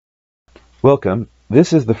Welcome.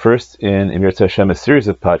 This is the first in Emir Hashem, a series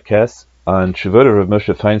of podcasts on Shuvot of Rav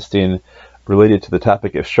Moshe Feinstein related to the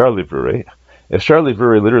topic Efshar Livruri. Efshar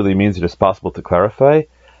Livruri literally means it is possible to clarify.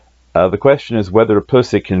 The question is whether a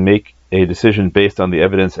posek can make a decision based on the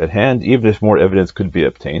evidence at hand, even if more evidence could be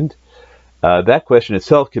obtained. That question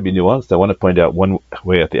itself can be nuanced. I want to point out one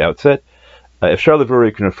way at the outset. Efshar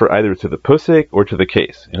Livruri can refer either to the posek or to the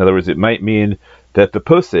case. In other words, it might mean that the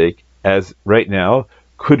posek, as right now,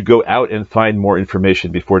 could go out and find more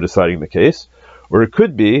information before deciding the case, or it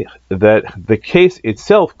could be that the case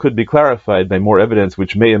itself could be clarified by more evidence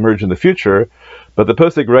which may emerge in the future, but the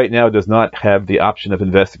posek right now does not have the option of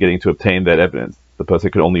investigating to obtain that evidence. The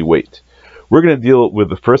posek could only wait. We're going to deal with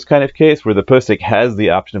the first kind of case where the posek has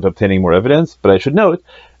the option of obtaining more evidence, but I should note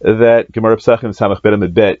that Gemara Pesachim Samach Bet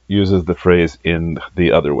Amud Bet uses the phrase in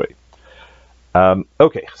the other way.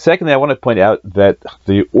 Okay, secondly, I want to point out that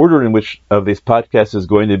the order in which of these podcasts is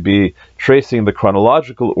going to be tracing the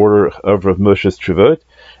chronological order of Rav Moshe's Shuvot,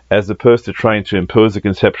 as opposed to trying to impose a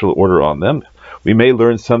conceptual order on them. We may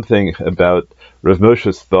learn something about Rav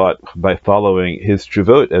Moshe's thought by following his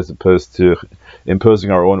Shuvot as opposed to imposing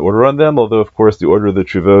our own order on them, although, of course, the order of the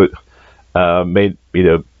Shuvot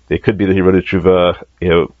it could be that he wrote a Shuvah,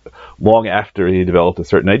 long after he developed a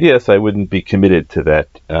certain idea, so I wouldn't be committed to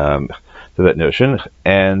that notion.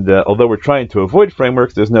 And although we're trying to avoid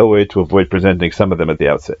frameworks, there's no way to avoid presenting some of them at the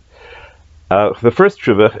outset. The first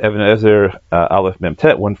Shuvah, Even Ezer Aleph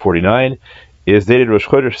Memtet 149, is dated Rosh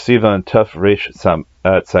Chodesh Sivan Tuf Reish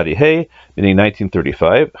Tzadi Hey, meaning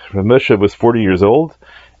 1935. Rav Moshe was 40 years old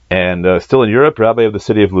and still in Europe, rabbi of the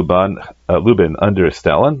city of Lubin under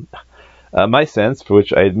Stalin. My sense, for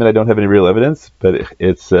which I admit I don't have any real evidence, but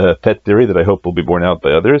it's a pet theory that I hope will be borne out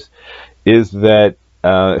by others, is that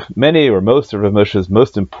many or most of Rav Moshe's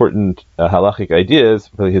most important halachic ideas,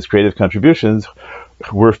 really his creative contributions,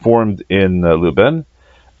 were formed in Lublin.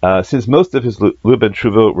 Since most of his Lublin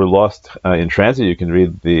Shuvot were lost in transit, you can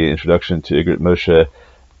read the introduction to Igrit Moshe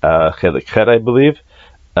Chelik Chet, I believe.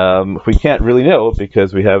 We can't really know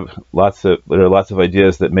because there are lots of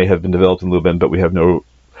ideas that may have been developed in Lublin, but we have no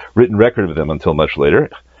written record of them until much later.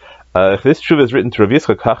 This Shuvah is written to Rav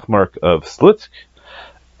Yitzchak Hachmark of Slutsk.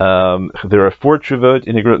 There are 4 Shuvot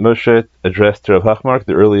in Igrit Moshe addressed to Rav Hachmark.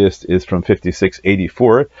 The earliest is from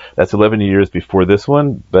 5684. That's 11 years before this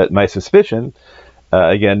one. But my suspicion,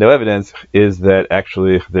 again, no evidence, is that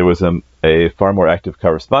actually there was a far more active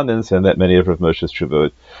correspondence and that many of Rav Moshe's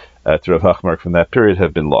Shuvot to Rav Hachmark from that period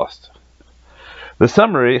have been lost. The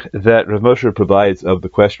summary that Rav Moshe provides of the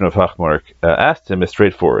question of Hachmark asked him is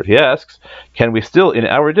straightforward. He asks, can we still in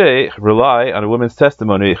our day rely on a woman's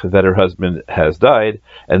testimony that her husband has died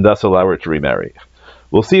and thus allow her to remarry?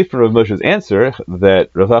 We'll see from Rav Moshe's answer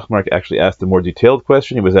that Rav Hachmark actually asked a more detailed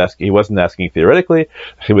question. He wasn't asking theoretically,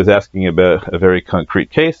 he was asking about a very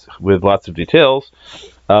concrete case with lots of details,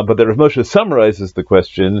 but that Rav Moshe summarizes the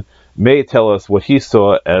question may tell us what he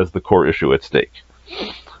saw as the core issue at stake.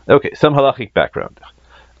 Okay, some halachic background.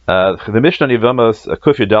 The Mishnah Yevamos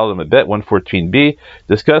Kuf Yudal Amud Bet 114b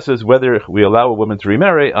discusses whether we allow a woman to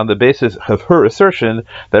remarry on the basis of her assertion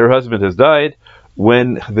that her husband has died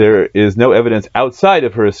when there is no evidence outside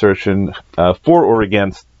of her assertion for or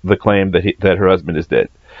against the claim that her husband is dead.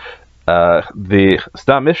 The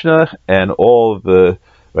Stam Mishnah and all the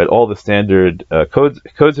standard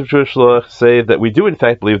codes of Jewish law say that we do in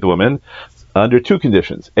fact believe the woman under 2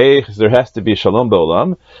 conditions. A, there has to be shalom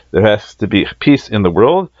ba'olam, there has to be peace in the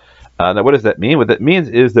world. Now what does that mean? What that means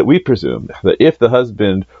is that we presume that if the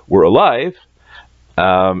husband were alive,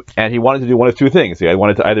 and he wanted to do one of 2 things, he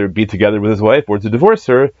wanted to either be together with his wife or to divorce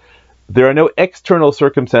her, there are no external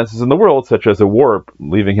circumstances in the world, such as a war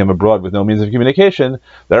leaving him abroad with no means of communication,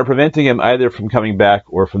 that are preventing him either from coming back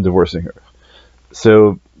or from divorcing her.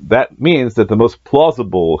 So that means that the most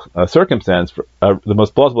plausible the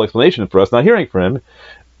most plausible explanation for us not hearing from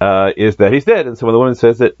him is that he's dead. And so when the woman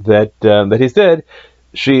says that he's dead,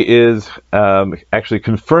 she is actually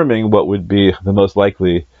confirming what would be the most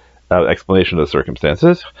likely explanation of the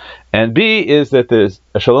circumstances. And B is that there's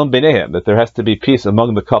a shalom beinehem, that there has to be peace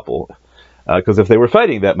among the couple. Because if they were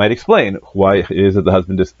fighting, that might explain why it is that the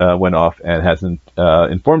husband just went off and hasn't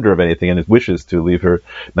informed her of anything and his wishes to leave her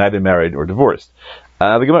neither married or divorced.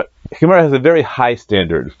 The Gemara has a very high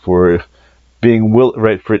standard for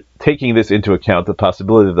for taking this into account, the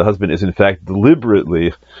possibility that the husband is in fact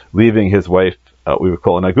deliberately leaving his wife, we would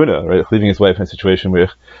call an aguna, right? Leaving his wife in a situation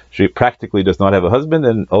where she practically does not have a husband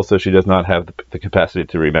and also she does not have the capacity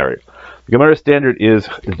to remarry. The Gemara standard is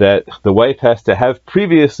that the wife has to have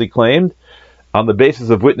previously claimed on the basis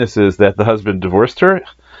of witnesses that the husband divorced her,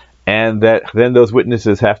 and that then those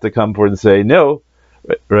witnesses have to come forward and say, no,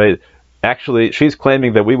 right, actually, she's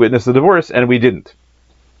claiming that we witnessed the divorce and we didn't.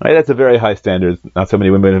 Right? That's a very high standard. Not so many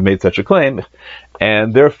women have made such a claim.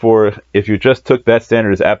 And therefore, if you just took that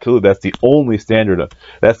standard as absolute, that's the only standard,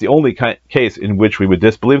 that's the only case in which we would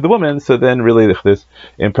disbelieve the woman. So then really this,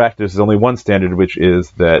 in practice, is only one standard, which is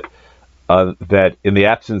that that in the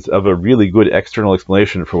absence of a really good external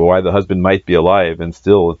explanation for why the husband might be alive and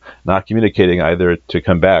still not communicating either to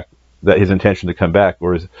come back, that his intention to come back,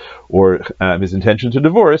 or his intention to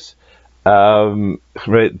divorce, right,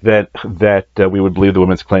 that we would believe the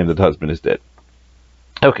woman's claim that the husband is dead.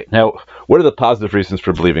 Okay, now what are the positive reasons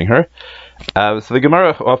for believing her? So the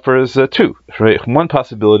Gemara offers two. Right, one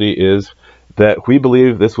possibility is that we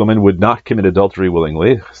believe this woman would not commit adultery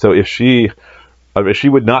willingly. So if she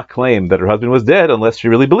would not claim that her husband was dead unless she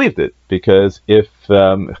really believed it, because if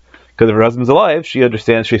her husband's alive, she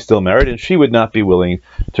understands she's still married, and she would not be willing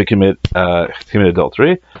to commit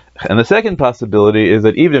adultery. And the second possibility is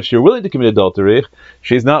that even if she's willing to commit adultery,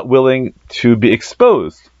 she's not willing to be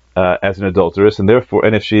exposed as an adulteress, and therefore,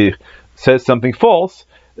 and if she says something false,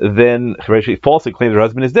 then she falsely claims her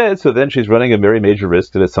husband is dead. So then she's running a very major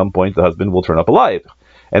risk that at some point the husband will turn up alive,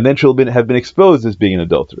 and then she'll have been exposed as being an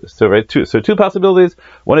adulteress. So two possibilities.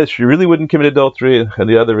 One is she really wouldn't commit adultery, and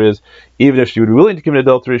the other is even if she would be willing to commit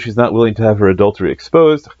adultery, she's not willing to have her adultery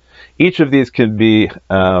exposed. Each of these could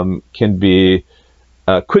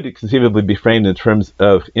conceivably be framed in terms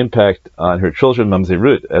of impact on her children,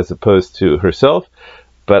 mamzerut, as opposed to herself.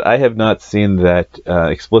 But I have not seen that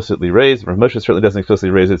explicitly raised. Rav Moshe certainly doesn't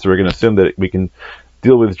explicitly raise it, so we're going to assume that we can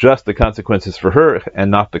deal with just the consequences for her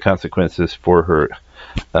and not the consequences for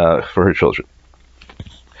her children.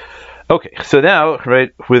 Okay, so now,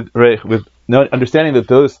 with understanding that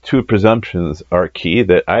those two presumptions are key,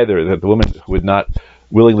 that either that the woman would not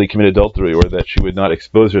willingly commit adultery or that she would not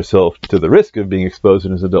expose herself to the risk of being exposed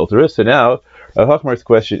as an adulteress. So now, Hochmark's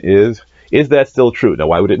question is that still true? Now,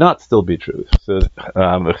 why would it not still be true? So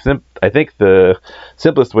I think the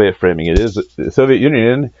simplest way of framing it is that the Soviet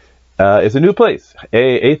Union is a new place.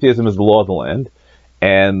 Atheism is the law of the land,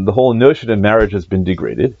 and the whole notion of marriage has been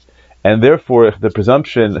degraded. And therefore, the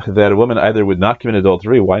presumption that a woman either would not commit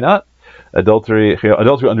adultery, why not? Adultery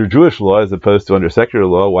under Jewish law as opposed to under secular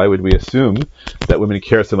law, why would we assume that women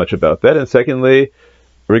care so much about that? And secondly,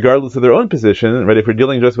 regardless of their own position, right, if we're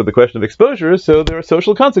dealing just with the question of exposure, so their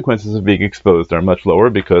social consequences of being exposed are much lower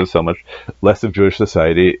because so much less of Jewish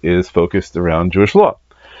society is focused around Jewish law.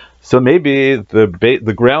 So maybe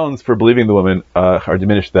the grounds for believing the woman are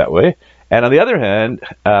diminished that way. And on the other hand,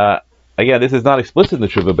 again, this is not explicit in the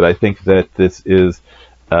Tshuva, but I think that this is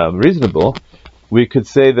reasonable. We could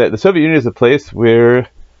say that the Soviet Union is a place where,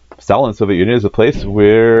 Stalin's Soviet Union is a place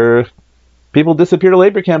where people disappear to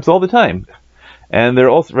labor camps all the time. And they're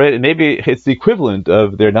also, right, and maybe it's the equivalent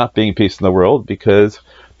of there not being peace in the world because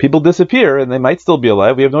people disappear and they might still be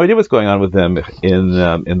alive. We have no idea what's going on with them in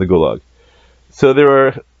the Gulag. So there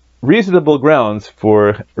are reasonable grounds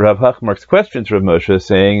for Rav Hochmark's question to Rav Moshe,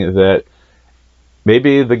 saying that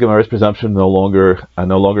maybe the Gemara's presumption no longer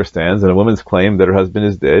stands, and a woman's claim that her husband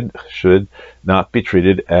is dead should not be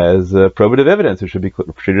treated as probative evidence. It should be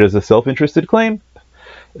treated as a self-interested claim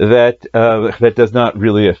that does not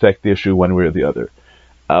really affect the issue one way or the other.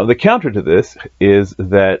 The counter to this is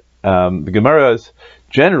that the Gemara's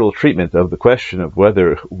general treatment of the question of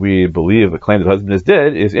whether we believe the claim that the husband is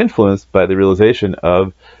dead is influenced by the realization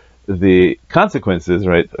of the consequences,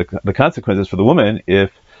 right? The consequences for the woman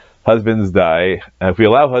if husbands die. If we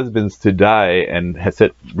allow husbands to die and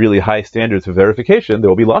set really high standards for verification, there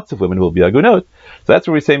will be lots of women who will be agunot. So that's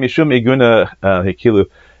where we say mishum iguna hekilu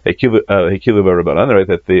barabanan, right?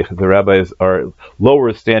 That the rabbis are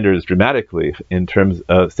lower standards dramatically in terms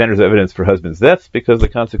of standards of evidence for husbands' deaths because the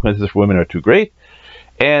consequences for women are too great.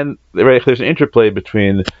 And right, there's an interplay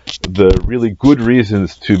between the really good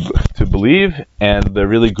reasons to believe and the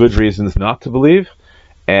really good reasons not to believe.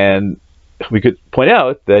 And we could point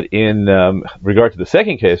out that in regard to the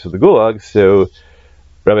second case of the Gulag, so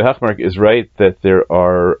Rabbi Hochmark is right that there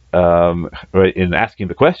are, right, in asking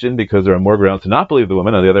the question, because there are more grounds to not believe the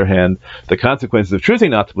woman. On the other hand, the consequences of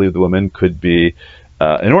choosing not to believe the woman could be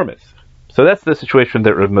enormous. So that's the situation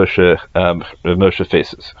that Rav Moshe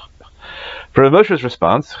faces. For Rav Moshe's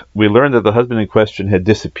response, we learned that the husband in question had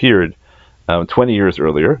disappeared 20 years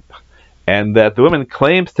earlier, and that the woman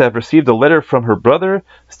claims to have received a letter from her brother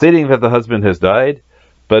stating that the husband has died,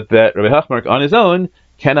 but that Rabbi Hochmark on his own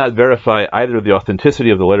cannot verify either the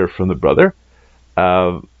authenticity of the letter from the brother.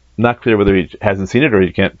 Not clear whether he hasn't seen it or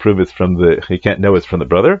he can't prove he can't know it's from the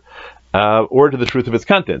brother, or to the truth of its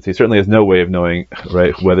contents. He certainly has no way of knowing,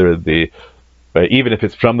 right, whether even if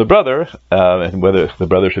it's from the brother, and whether the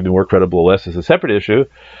brother should be more credible or less is a separate issue.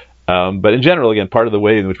 But in general, again, part of the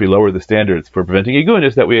way in which we lower the standards for preventing igun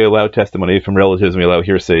is that we allow testimony from relatives, and we allow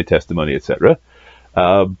hearsay testimony, etc.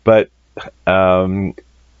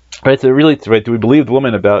 Right, so really, right, do we believe the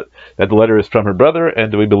woman about that the letter is from her brother,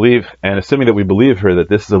 and do we believe, and assuming that we believe her that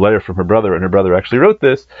this is a letter from her brother and her brother actually wrote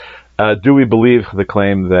this, do we believe the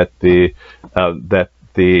claim that the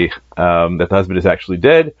husband is actually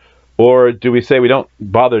dead, or do we say we don't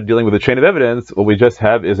bother dealing with a chain of evidence? What we just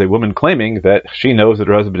have is a woman claiming that she knows that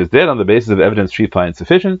her husband is dead on the basis of evidence she finds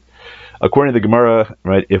sufficient. According to the Gemara,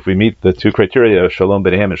 right, if we meet the two criteria of shalom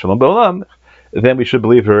b'nehem and shalom b'olam, then we should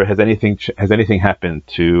believe her. Has anything happened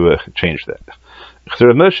to change that? So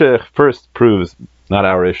Rav Moshe first proves, not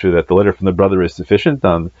our issue, that the letter from the brother is sufficient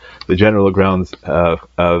on the general grounds of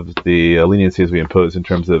the leniencies we impose in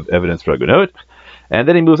terms of evidence for agunot, and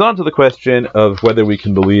then he moves on to the question of whether we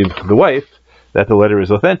can believe the wife that the letter is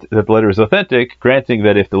authentic, granting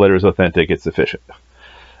that if the letter is authentic, it's sufficient.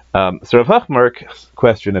 So Rav Hachmark's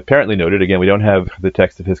question apparently noted. Again, we don't have the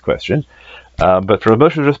text of his question. But from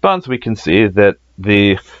Moshe's response, we can see that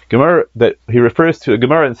the Gemara that he refers to, a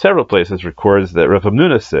Gemara in several places records that Rav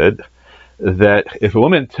Hamnuna said that if a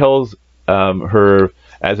woman tells her,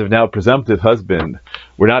 as of now, presumptive husband,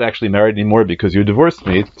 we're not actually married anymore because you divorced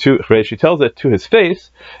me, she tells it to his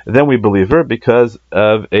face, then we believe her because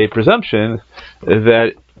of a presumption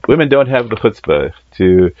that women don't have the chutzpah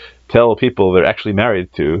to tell people they're actually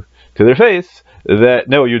married to their face that,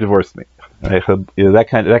 no, you divorced me.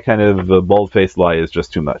 That kind of bald-faced lie is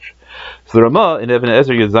just too much. So the Ramah in Even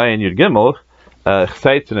HaEzer Yud Zayin Yud Gimel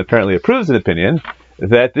cites and apparently approves an opinion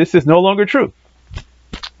that this is no longer true.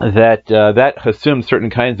 That assumes certain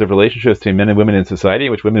kinds of relationships between men and women in society,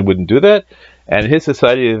 in which women wouldn't do that. And in his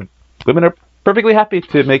society, women are perfectly happy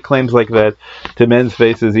to make claims like that to men's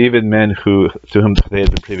faces, even men to whom they had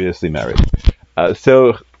been previously married.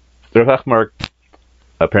 So Rav Hachmark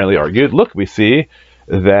apparently argued, look, we see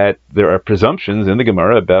that there are presumptions in the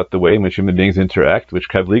Gemara about the way in which human beings interact, which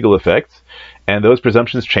have legal effects, and those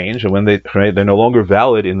presumptions change, and when they're no longer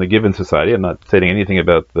valid in the given society. I'm not saying anything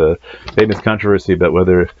about the famous controversy about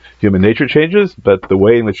whether human nature changes, but the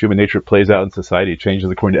way in which human nature plays out in society changes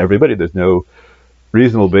according to everybody. There's no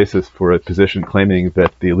reasonable basis for a position claiming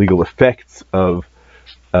that the legal effects of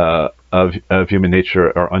human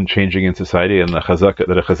nature are unchanging in society, and that a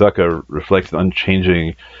chazaka reflects an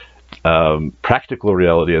unchanging practical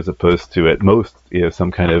reality as opposed to, at most, some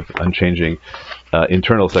kind of unchanging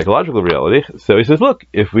internal psychological reality. So he says, look,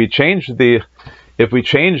 if we change the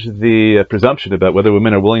presumption about whether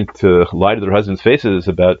women are willing to lie to their husbands' faces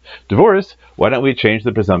about divorce, why don't we change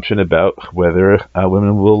the presumption about whether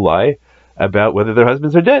women will lie about whether their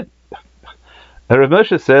husbands are dead? And Rav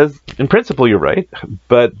Moshe says, in principle, you're right,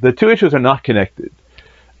 but the two issues are not connected.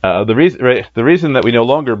 The reason that we no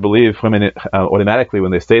longer believe women automatically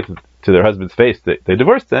when they say to their husband's face that they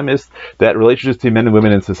divorced them is that relationships between men and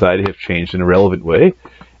women in society have changed in a relevant way,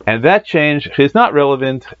 and that change is not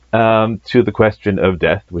relevant to the question of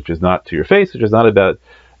death, which is not to your face, which is not about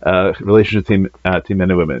relationships between men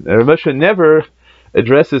and women. Rav Moshe never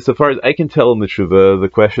addresses, so far as I can tell in the Tshuva, the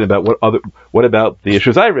question about what about the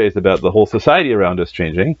issues I raised about the whole society around us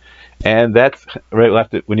changing, and that's right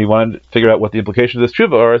left when you want to figure out what the implications of this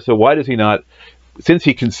Tshuva are. So why does he not, since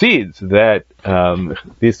he concedes that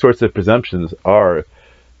these sorts of presumptions are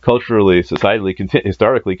culturally, societally,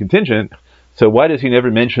 historically contingent, so why does he never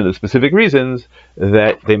mention the specific reasons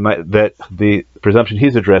that the presumption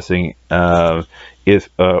he's addressing the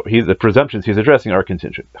presumptions he's addressing are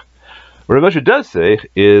contingent? What Rav Moshe does say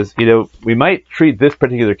is, we might treat this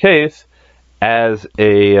particular case as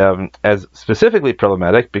specifically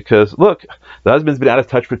problematic because, look, the husband's been out of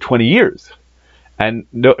touch for 20 years, and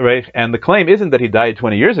the claim isn't that he died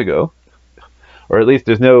 20 years ago, or at least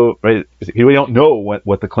there's no we don't know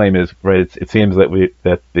what the claim is. It seems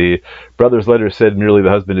that the brother's letter said merely the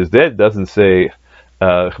husband is dead, doesn't say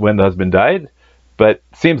when the husband died. But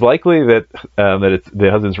it seems likely that it's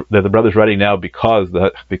the brother's writing now because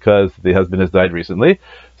the husband has died recently.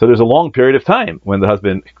 So there's a long period of time when the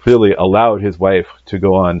husband clearly allowed his wife to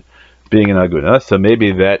go on being an aguna. So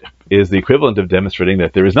maybe that is the equivalent of demonstrating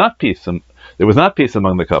that there was not peace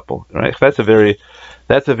among the couple. Right? That's a very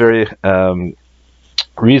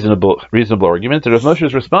reasonable argument. And Rav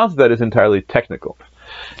Moshe's response to that is entirely technical.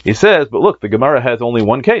 He says, but look, the Gemara has only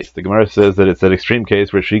one case. The Gemara says that it's that extreme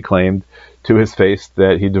case where she claimed to his face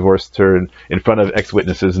that he divorced her in front of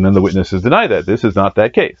ex-witnesses, and then the witnesses deny that. This is not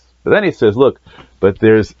that case. But then he says, look, but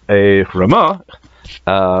there's a Ramah.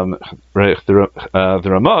 The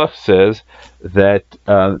Ramah says that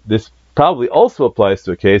probably also applies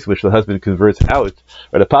to a case which the husband converts out,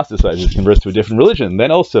 right, apostatizes, converts to a different religion.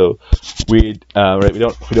 Then also, we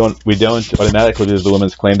don't automatically lose the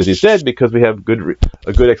woman's claim that he's dead, because we have a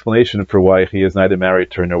good explanation for why he is neither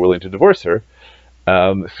married to her nor willing to divorce her. So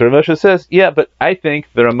Rav Moshe says, yeah, but I think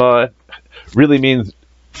the Ramah really means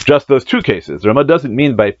just those two cases. The Ramah doesn't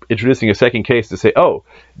mean by introducing a second case to say, oh,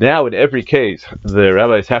 now in every case the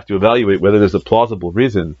rabbis have to evaluate whether there's a plausible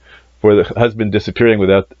reason for the husband disappearing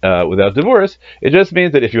without divorce. It just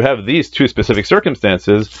means that if you have these two specific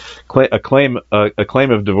circumstances, a claim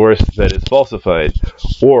of divorce that is falsified,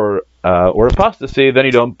 or apostasy, then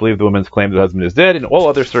you don't believe the woman's claim that the husband is dead. In all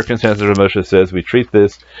other circumstances, Rav Moshe says we treat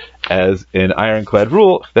this as an ironclad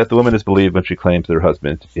rule that the woman is believed when she claims that her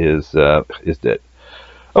husband is dead.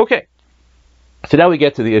 Okay, so now we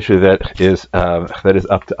get to the issue that is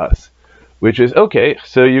up to us, which is, okay,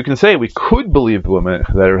 so you can say we could believe the woman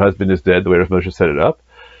that her husband is dead the way Rav Moshe set it up,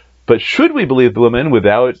 but should we believe the woman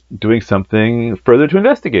without doing something further to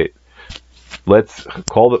investigate? Let's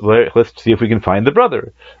see if we can find the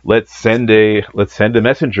brother. Let's send a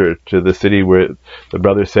messenger to the city where the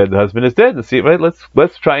brother said the husband is dead and see, right?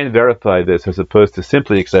 Let's try and verify this as opposed to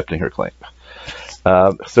simply accepting her claim.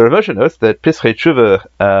 So Rav Moshe notes that Pischei Tshuva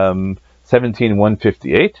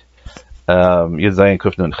 17:158 Yud Zayin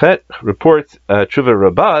Kuf Nun Chet reports Tshuva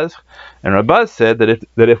Rabaz, and Rabaz said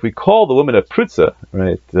that if we call the woman a prutza,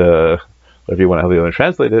 right, whatever you want to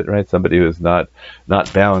translate it, right, somebody who is not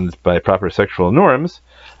bound by proper sexual norms.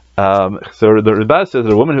 So the Rabaz says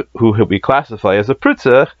that a woman who we classify as a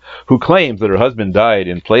prutza, who claims that her husband died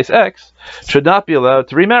in place X, should not be allowed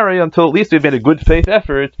to remarry until at least we've made a good faith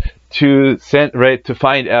effort to find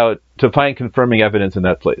confirming evidence in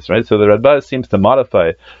that place, right? So the Rabaz seems to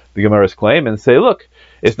modify the Gemara's claim and say, look,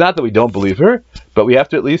 it's not that we don't believe her, but we have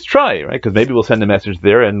to at least try, right? Because maybe we'll send a message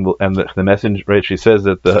there, and the message, right? She says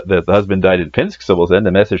that the husband died in Pinsk, so we'll send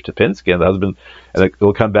a message to Pinsk, and it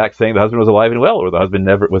will come back saying the husband was alive and well, or the husband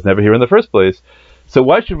was never here in the first place. So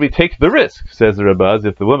why should we take the risk, says the Rabaz,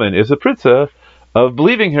 if the woman is a prutza, of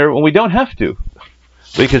believing her when we don't have to?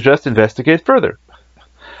 We could just investigate further.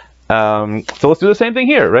 So let's do the same thing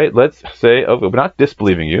here, right? Let's say, we're not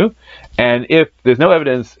disbelieving you, and if there's no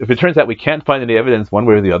evidence, if it turns out we can't find any evidence one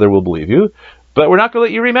way or the other, we'll believe you, but we're not going to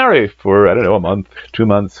let you remarry for, I don't know, a month, 2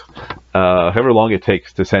 months, however long it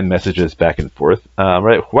takes to send messages back and forth,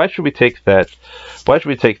 right? Why should we take that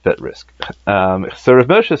risk? So Rav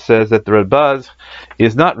Moshe says that the Rabaz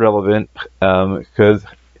is not relevant, because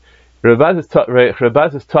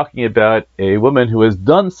Rabaz is talking about a woman who has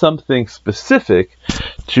done something specific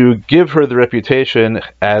to give her the reputation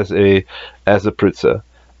as a prutza.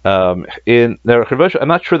 I'm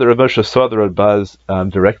not sure that Rav Moshe saw the Rabaz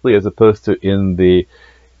directly, as opposed to in the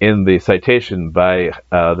citation by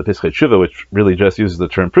the Pischei Tshuva, which really just uses the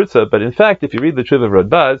term prutza. But in fact, if you read the Tshuva of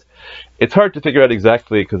Rabaz, it's hard to figure out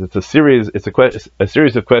exactly, because it's a series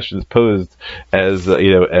of questions posed as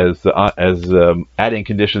adding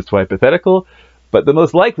conditions to a hypothetical. But the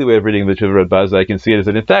most likely way of reading the Tshuva of Rabaz, I can see it, is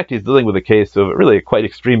that in fact he's dealing with a case of really a quite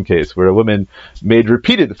extreme case where a woman made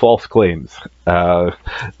repeated false claims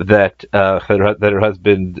that her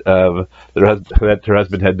husband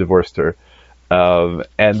had divorced her.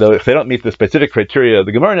 And though if they don't meet the specific criteria of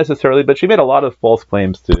the Gemara necessarily, but she made a lot of false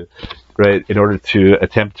claims in order to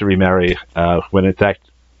attempt to remarry, when in fact,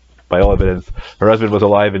 by all evidence, her husband was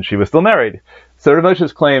alive and she was still married. So Rav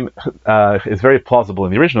Moshe's claim is very plausible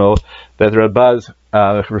in the original, that the Rabaz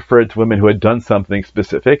referred to women who had done something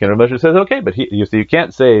specific, and Rav Moshe says, okay, but you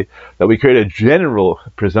can't say that we create a general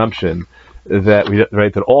presumption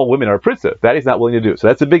that all women are prutza. That he's not willing to do. So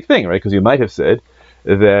that's a big thing, right? Because you might have said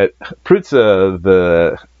that prutza,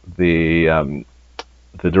 the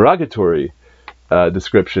derogatory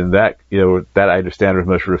description, that I understand Rav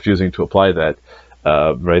Moshe refusing to apply that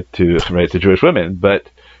to Jewish women, but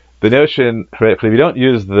the notion, right, if you don't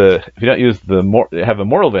have a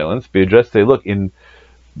moral valence, but you just say, look, in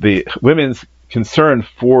the women's concern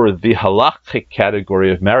for the halakhic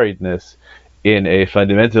category of marriedness in a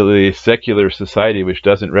fundamentally secular society which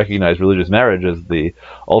doesn't recognize religious marriage as the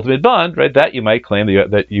ultimate bond, right, that you might claim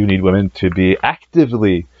that you need women to be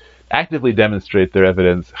actively demonstrate their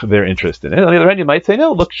interest in it. On the other hand, you might say,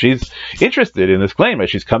 no, look, she's interested in this claim, right?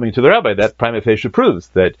 She's coming to the rabbi. That prima facie proves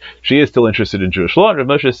that she is still interested in Jewish law. And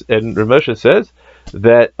Rav Moshe says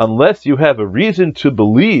that unless you have a reason to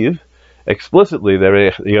believe explicitly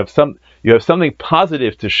that you have something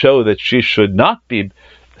positive to show that she should not be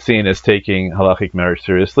seen as taking halachic marriage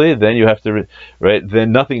seriously, then you have to, right?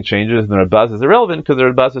 Then nothing changes, and the Rabaz is irrelevant, because the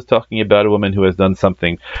Rabaz is talking about a woman who has done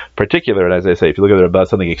something particular, and as I say, if you look at the Rabaz,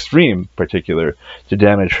 something extreme, particular, to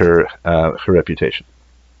damage her reputation.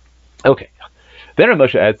 Okay. Then Rav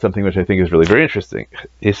Moshe adds something which I think is really very interesting.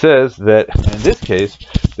 He says that in this case,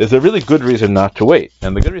 there's a really good reason not to wait.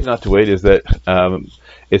 And the good reason not to wait is that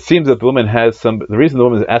it seems that the woman has the reason the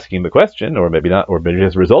woman is asking the question, or maybe not, or maybe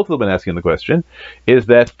as a result of the woman asking the question, is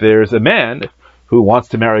that there's a man who wants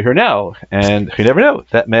to marry her now. And you never know.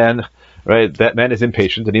 That man, right, that man is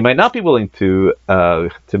impatient and he might not be willing to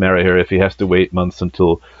marry her if he has to wait months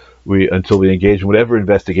until we engage in whatever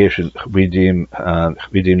investigation we deem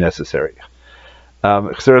necessary. So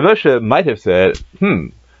Rav Moshe might have said,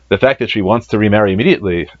 the fact that she wants to remarry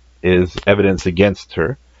immediately is evidence against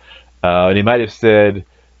her. And he might have said,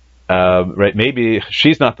 right, maybe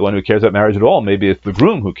she's not the one who cares about marriage at all. Maybe it's the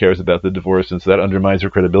groom who cares about the divorce, and so that undermines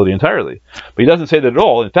her credibility entirely. But he doesn't say that at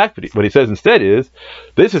all. In fact, what he says instead is,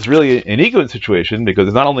 this is really an ego situation,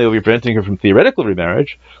 because not only are we preventing her from theoretical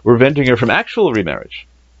remarriage, we're preventing her from actual remarriage.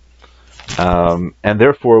 And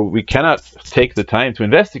therefore, we cannot take the time to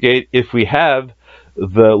investigate if we have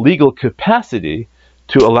the legal capacity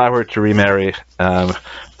to allow her to remarry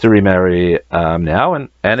now. And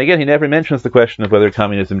again, he never mentions the question of whether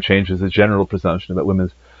communism changes the general presumption about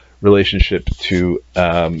women's relationship to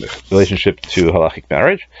halachic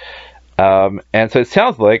marriage. And so it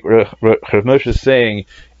sounds like Rav Moshe is saying,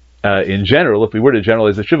 in general, if we were to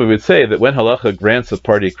generalize the Shuvah, we would say that when halacha grants a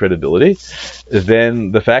party credibility,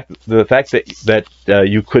 then the fact that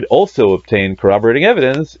you could also obtain corroborating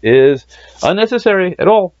evidence is unnecessary at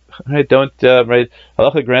all. Right?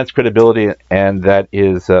 Halacha grants credibility, and that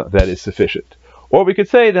is sufficient. Or we could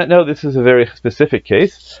say that no, this is a very specific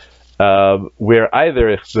case where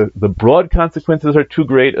either the broad consequences are too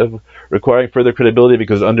great of requiring further credibility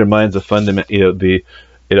because it undermines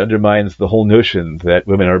it undermines the whole notion that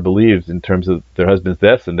women are believed in terms of their husband's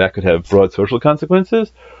deaths, and that could have broad social consequences,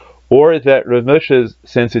 or that Rav Moshe's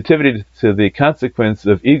sensitivity to the consequence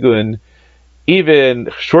of igun, even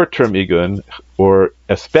short-term igun, or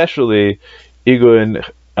especially igun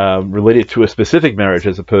related to a specific marriage,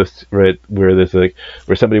 as opposed to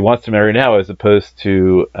where somebody wants to marry now, as opposed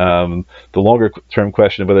to the longer-term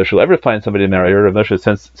question of whether she'll ever find somebody to marry her. Rav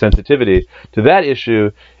Moshe's sensitivity to that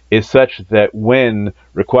issue is such that when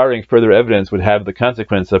requiring further evidence would have the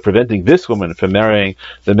consequence of preventing this woman from marrying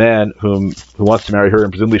the man who wants to marry her,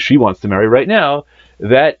 and presumably she wants to marry right now,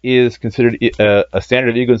 that is considered a standard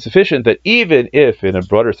of ego sufficient, that even if, in a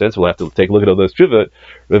broader sense, we'll have to take a look at all those Shuvot,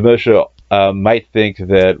 Rav Moshe might think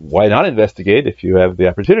that why not investigate if you have the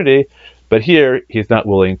opportunity, but here he's not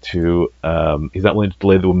willing to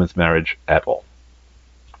delay the woman's marriage at all.